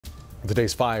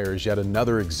Today's fire is yet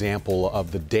another example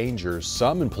of the dangers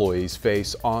some employees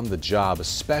face on the job,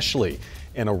 especially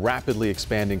in a rapidly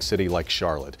expanding city like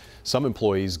Charlotte. Some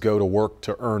employees go to work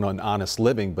to earn an honest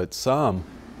living, but some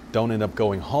don't end up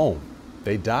going home.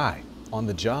 They die on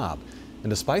the job. And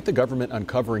despite the government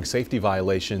uncovering safety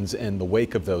violations in the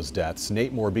wake of those deaths,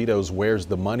 Nate Morbido's Where's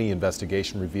the Money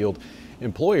investigation revealed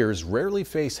employers rarely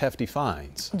face hefty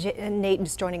fines. Nate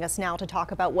is joining us now to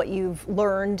talk about what you've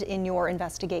learned in your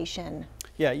investigation.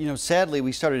 Yeah, sadly,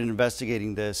 we started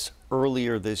investigating this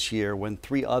earlier this year when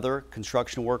 3 other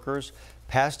construction workers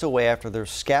passed away after their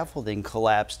scaffolding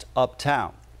collapsed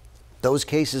uptown. Those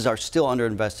cases are still under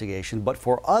investigation, but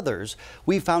for others,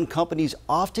 we found companies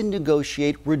often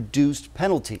negotiate reduced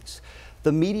penalties.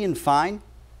 The median fine,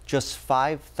 just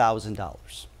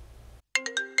 $5,000.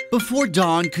 Before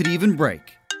dawn could even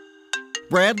break,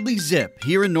 Bradley Zipp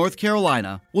here in North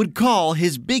Carolina would call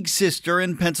his big sister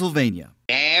in Pennsylvania.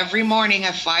 Every morning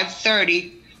at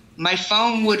 5:30, my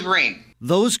phone would ring.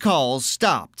 Those calls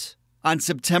stopped on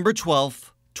September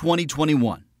 12th,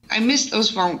 2021. I miss those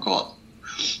phone calls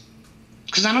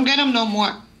because I don't get them no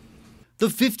more. The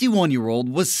 51-year-old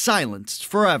was silenced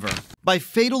forever by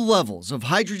fatal levels of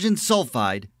hydrogen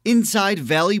sulfide inside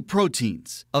Valley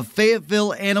Proteins, a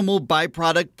Fayetteville animal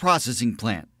byproduct processing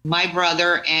plant. My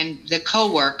brother and the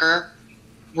coworker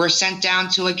were sent down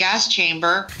to a gas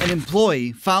chamber. An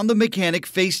employee found the mechanic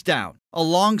face down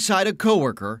alongside a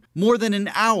coworker more than an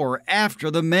hour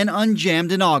after the men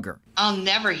unjammed an auger. I'll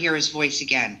never hear his voice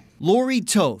again. Lori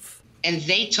Toth, And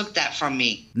they took that from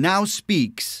me. now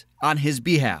speaks on his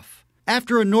behalf.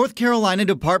 After a North Carolina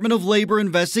Department of Labor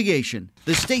investigation,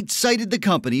 the state cited the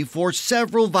company for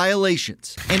several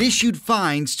violations and issued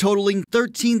fines totaling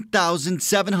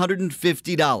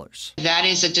 $13,750. That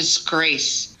is a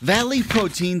disgrace. Valley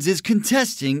Proteins is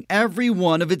contesting every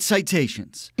one of its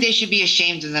citations. They should be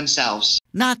ashamed of themselves.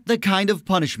 Not the kind of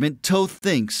punishment Toth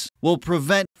thinks will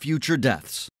prevent future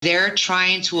deaths. They're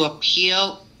trying to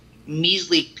appeal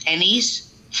measly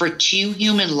pennies for 2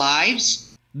 human lives.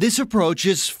 This approach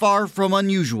is far from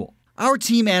unusual. Our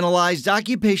team analyzed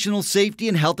Occupational Safety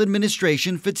and Health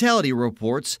Administration fatality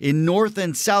reports in North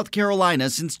and South Carolina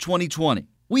since 2020.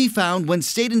 We found when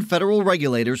state and federal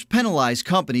regulators penalize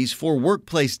companies for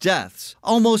workplace deaths,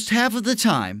 almost half of the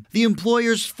time, the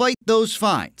employers fight those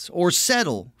fines or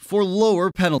settle for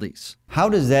lower penalties. How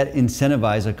does that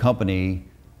incentivize a company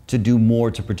to do more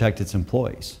to protect its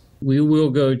employees? We will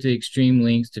go to extreme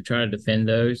lengths to try to defend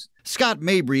those. Scott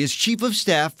Mabry is Chief of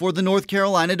Staff for the North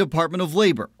Carolina Department of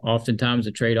Labor. Oftentimes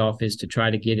the trade-off is to try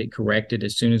to get it corrected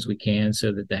as soon as we can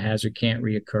so that the hazard can't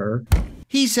reoccur.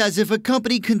 He says if a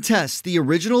company contests the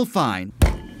original fine,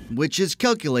 which is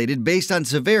calculated based on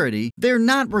severity, they're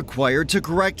not required to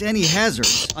correct any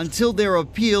hazards until their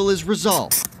appeal is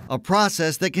resolved, a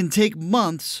process that can take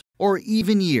months or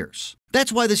even years.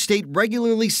 That's why the state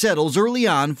regularly settles early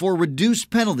on for reduced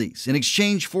penalties in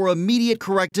exchange for immediate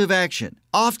corrective action,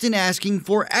 often asking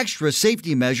for extra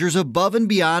safety measures above and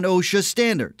beyond OSHA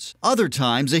standards. Other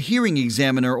times, a hearing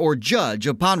examiner or judge,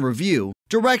 upon review,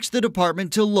 directs the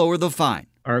department to lower the fine.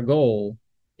 Our goal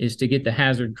is to get the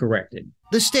hazard corrected.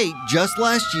 The state just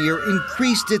last year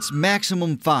increased its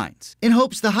maximum fines in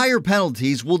hopes the higher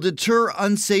penalties will deter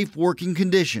unsafe working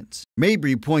conditions.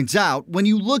 Mabry points out when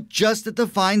you look just at the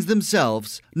fines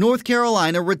themselves, North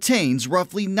Carolina retains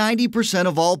roughly 90%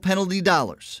 of all penalty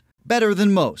dollars, better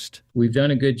than most. We've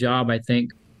done a good job, I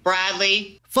think.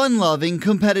 Bradley, Fun-loving,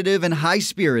 competitive, and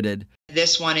high-spirited,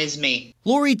 this one is me.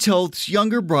 Lori Toth's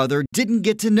younger brother didn't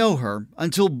get to know her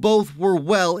until both were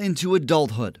well into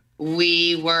adulthood.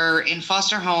 We were in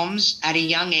foster homes at a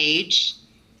young age,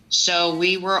 so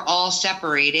we were all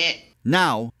separated.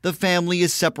 Now, the family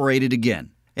is separated again.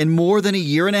 And more than a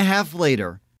year and a half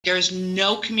later, There's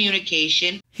no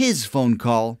communication. his phone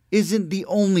call isn't the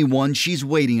only one she's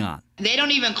waiting on. They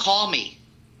don't even call me.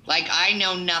 Like I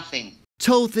know nothing.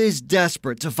 Toth is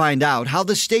desperate to find out how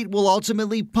the state will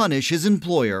ultimately punish his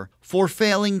employer for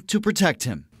failing to protect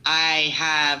him. I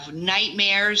have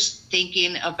nightmares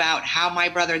thinking about how my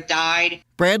brother died.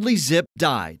 Bradley Zipp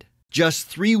died just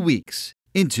 3 weeks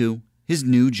into his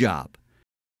new job.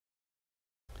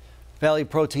 Valley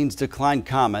Proteins declined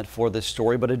comment for this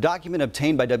story, but a document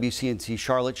obtained by WCNC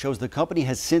Charlotte shows the company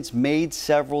has since made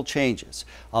several changes.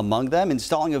 Among them,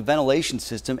 installing a ventilation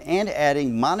system and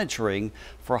adding monitoring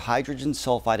for hydrogen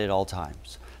sulfide at all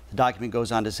times. The document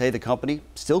goes on to say the company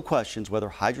still questions whether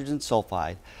hydrogen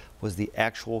sulfide was the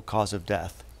actual cause of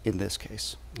death in this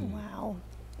case. Wow.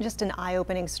 Just an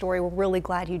eye-opening story. We're really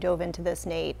glad you dove into this,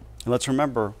 Nate. And let's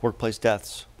remember, workplace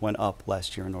deaths went up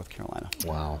last year in North Carolina.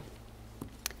 Wow.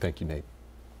 Thank you, Nate.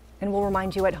 And we'll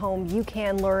remind you at home, you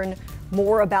can learn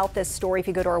more about this story if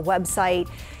you go to our website.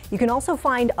 You can also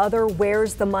find other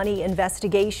Where's the Money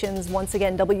investigations. Once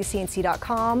again,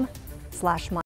 WCNC.com/money.